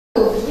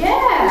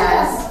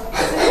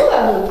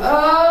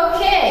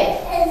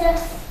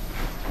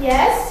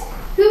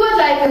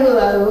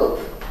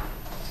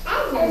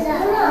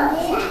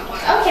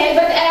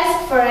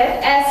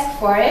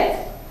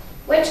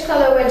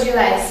color would you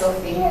like,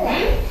 Sophie?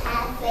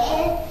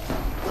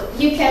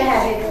 You can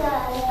have it.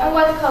 And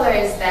what color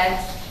is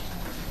that?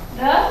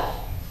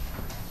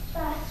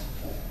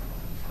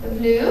 The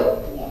blue?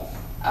 Yes.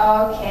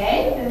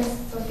 Okay, then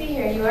Sophie,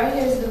 here you are.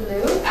 Here's the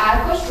blue.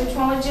 Ákos, which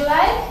one would you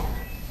like?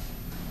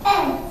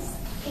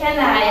 Can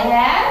I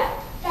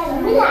have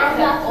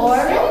the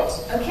orange?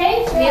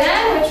 Okay.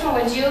 Milan, which one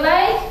would you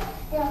like?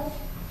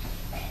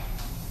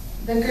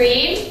 The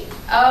green?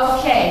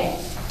 Okay.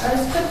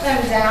 Let's put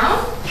them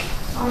down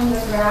on the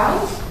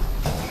ground.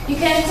 You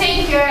can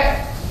take your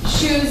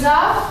shoes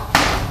off.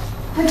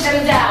 Put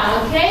them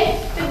down,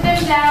 okay? Put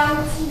them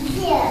down.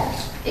 Yeah.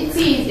 It's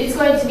easy. It's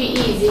going to be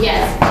easy,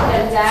 yes. Put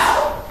them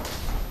down.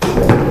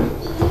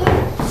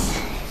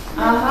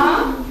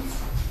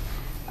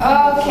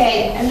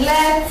 Okay, and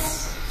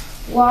let's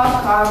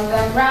walk on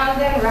them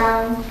round and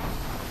round.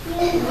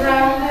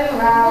 Round and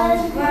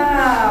round.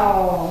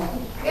 Wow.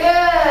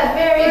 Good,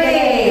 very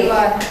good,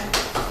 everyone.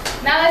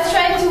 Now let's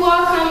try to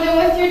walk on them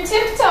with your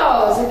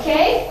tiptoes,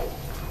 okay?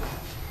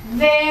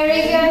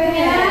 Very good,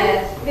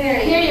 Yes,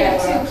 very Here you're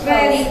clever. too close.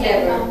 Very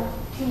clever.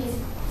 Please,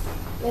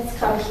 let's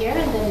come here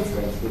and then it's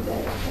going to be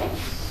better, okay?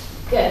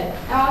 Good.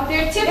 Now with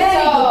your Very good.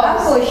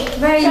 tiptoes. Push.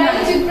 Very Try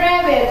nice. to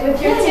grab it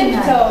with your Very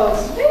nice. tiptoes.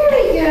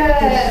 Very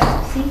good.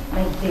 See,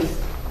 like this.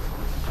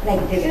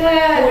 Like this.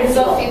 Good,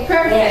 Sophie.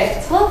 Perfect.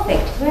 Yes,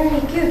 perfect. Very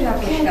good,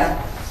 Apushka.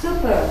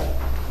 Super.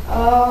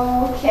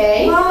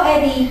 Okay. Wow,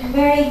 Eddie.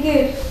 Very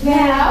good.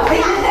 Now,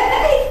 It's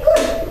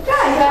good.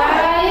 Try.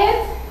 try it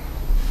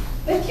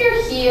with your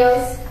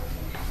heels.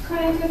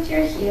 Try it with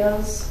your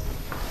heels.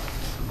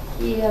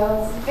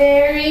 Heels.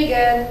 Very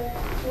good.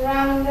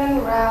 Round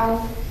and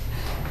round.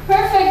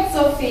 Perfect,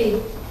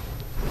 Sophie.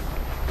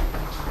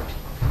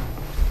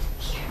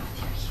 Here with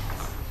your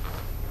heels.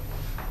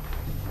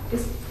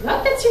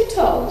 Look, that's your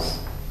toes.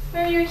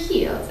 Where are your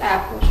heels,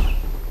 Apple?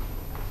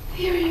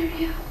 Here are your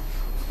heels.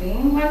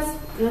 Once,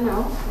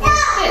 no.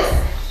 Like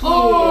this.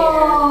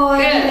 Oh,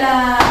 Good.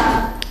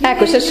 yeah.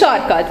 Ákos, a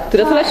sarkad.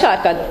 Tudod, hol a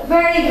sarkad?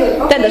 Very good.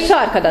 Tedd a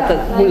sarkadat a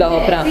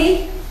hula-hopra.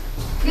 See?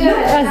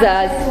 Good.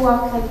 Azaz. To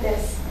walk like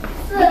this.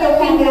 With your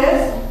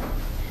fingers.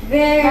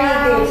 Very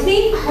good.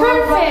 See?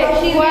 Perfect.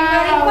 She's Wow,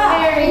 very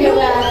fast. very good.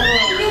 Look,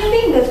 your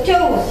fingers,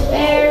 toes.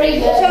 Very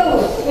good.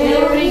 Toes.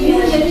 Very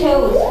Use good. your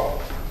toes.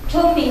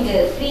 Toe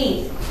fingers,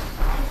 please.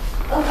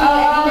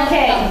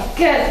 Okay,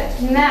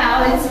 good.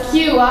 Now let's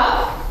cue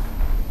up.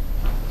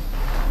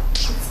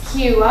 Let's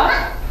cue up.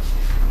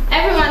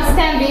 Everyone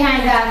stand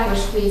behind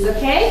Ákos, please,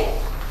 okay?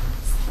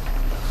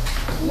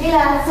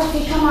 Mila,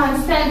 Sophie, come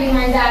on, stand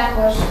behind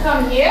Ákos.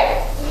 Come here.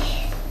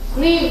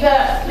 Leave the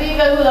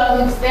hula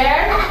hoops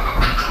there.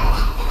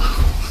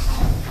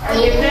 Or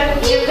give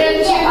them to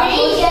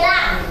me.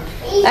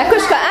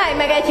 Ákoska, állj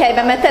meg egy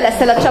helyben, mert te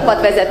leszel a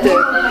csapatvezető.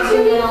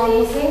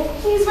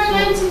 Please, we're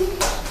going to.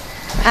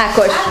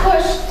 Ákos,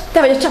 Ákos. te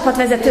vagy a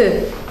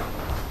csapatvezető.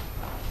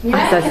 Mila,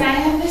 Azaz. can I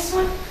have this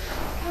one?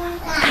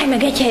 Állj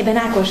meg egy helyben,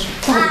 Ákos.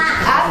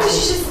 Ákos,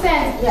 you should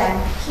stand. Yeah,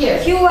 here.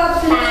 Cue up,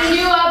 please.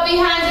 You up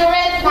behind the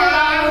red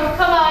pillow.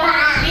 Come on,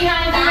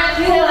 behind the red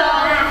pillow.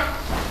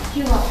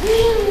 Cue up.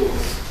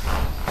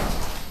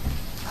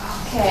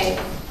 Okay.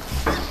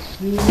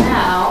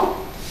 Now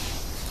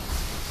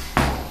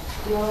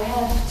you'll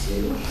have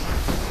to.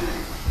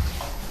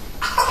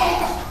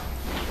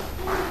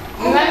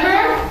 Remember?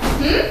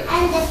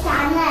 And the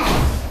tunnel.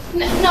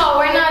 No,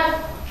 we're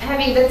not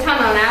having the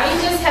tunnel now.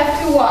 You just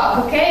have to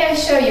walk, okay? I'll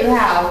show you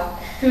how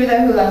through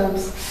the hula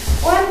hoops.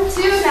 1,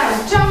 2,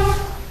 now jump,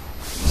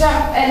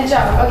 jump, and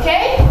jump,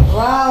 okay?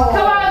 Wow.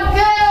 Come on,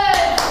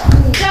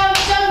 good. Jump,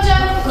 jump,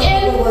 jump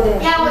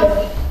in. Now, good.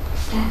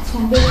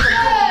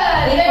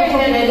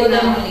 Very good.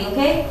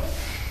 Okay?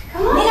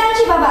 Come on.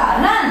 Milanchi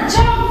Baba, run.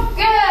 Jump.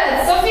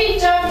 Good. Sophie,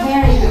 jump.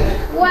 Very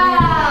good.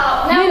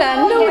 Wow. Now Milan,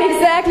 go know again.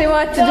 exactly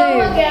what to Go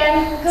do.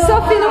 again. Go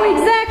Sophie know high.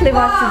 exactly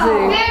what to do.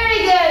 Very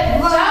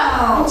good.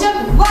 Wow. Jump.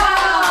 Jump.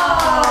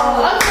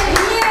 Wow. Okay.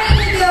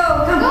 Here you go.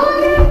 Come Go on.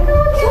 again. Go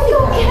again. Go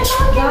again.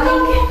 Go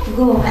again.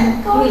 Go and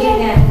Go do it again.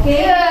 again.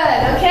 Okay? Good.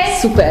 Okay.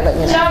 Szuper vagy,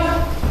 Milan. Jump.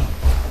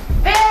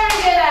 Very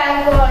good,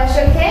 Ákos.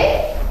 Okay.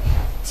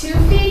 2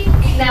 feet.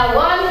 Now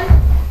 1,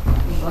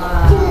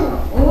 Wow.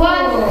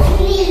 1,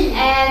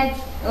 and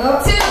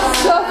 2.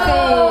 Sophie,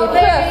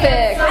 Very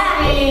perfect. good,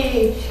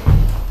 Sophie.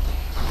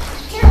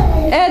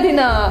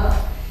 Edina,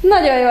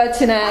 nagyon jól Okay,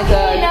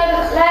 csináltad. now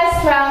the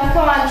last round.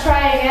 Come on,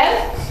 try again.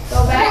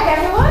 Go back,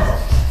 everyone.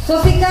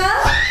 Sofika,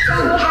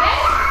 Go back.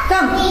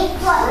 come.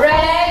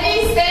 Ready,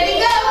 steady,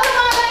 go. Come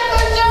on,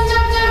 Ákos. Jump,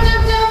 jump, jump,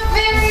 jump, jump.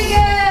 Very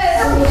good.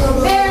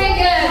 Very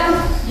good.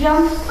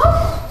 Jump.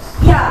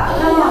 Yeah,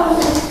 come on.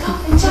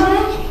 Jump.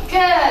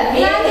 Good.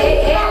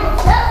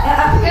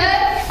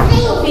 Good.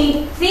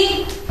 Sophie,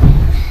 see?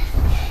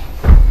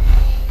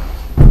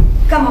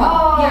 Come on.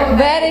 Oh, Here.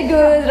 Very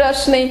good,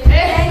 Roshni.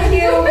 Thank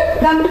you.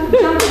 Come,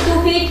 jump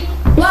 2 feet.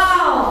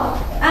 Wow.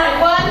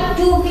 And 1,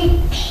 2 feet.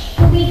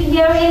 2 feet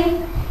here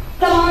in.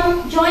 Come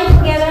on, join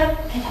together.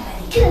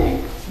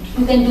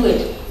 You can do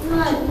it.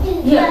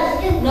 Here.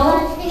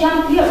 No,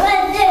 jump here.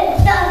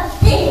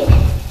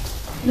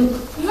 Look.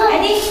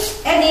 Ready?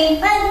 ready.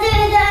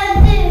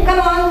 Come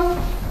on.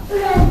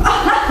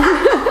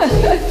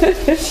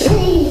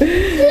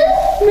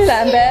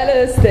 Milán,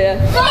 beelőztél?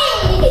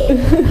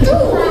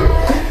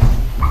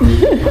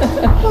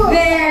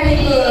 Very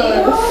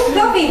good.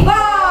 Sophie,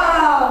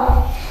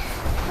 wow.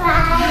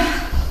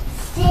 5,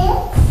 6,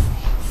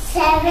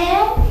 7,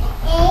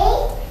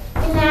 8,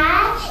 9,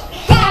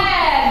 10.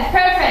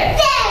 Perfect.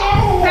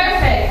 10.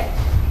 Perfect.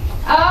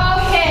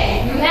 Okay,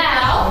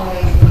 now,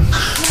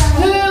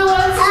 who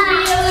wants to be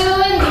a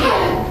little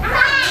Indian?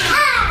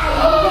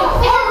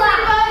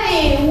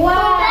 Everybody. Wow.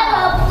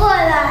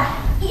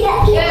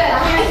 Good.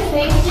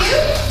 Thank you.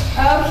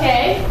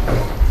 Okay.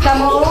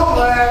 Come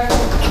over.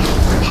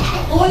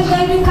 Who is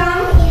going to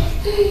come?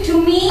 To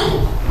me?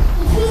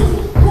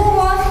 Who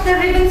wants the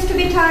ribbons to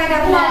be tied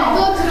up now?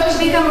 Go to Rosh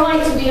Become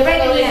Hashanah to be a red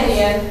little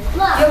Indians.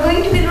 Indian. You're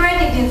going to be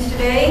red Indians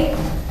today.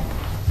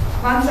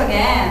 Once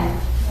again.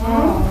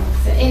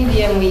 It's the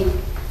Indian week.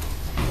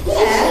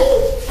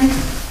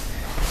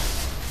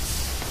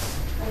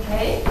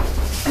 Okay.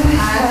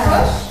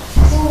 Push.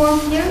 Who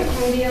wants here?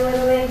 Can be a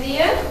little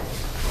Indian.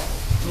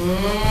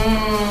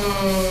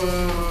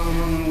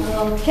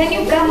 Can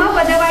you come up?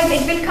 Otherwise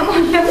it will come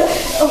on.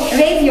 Oh,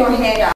 raise your head up.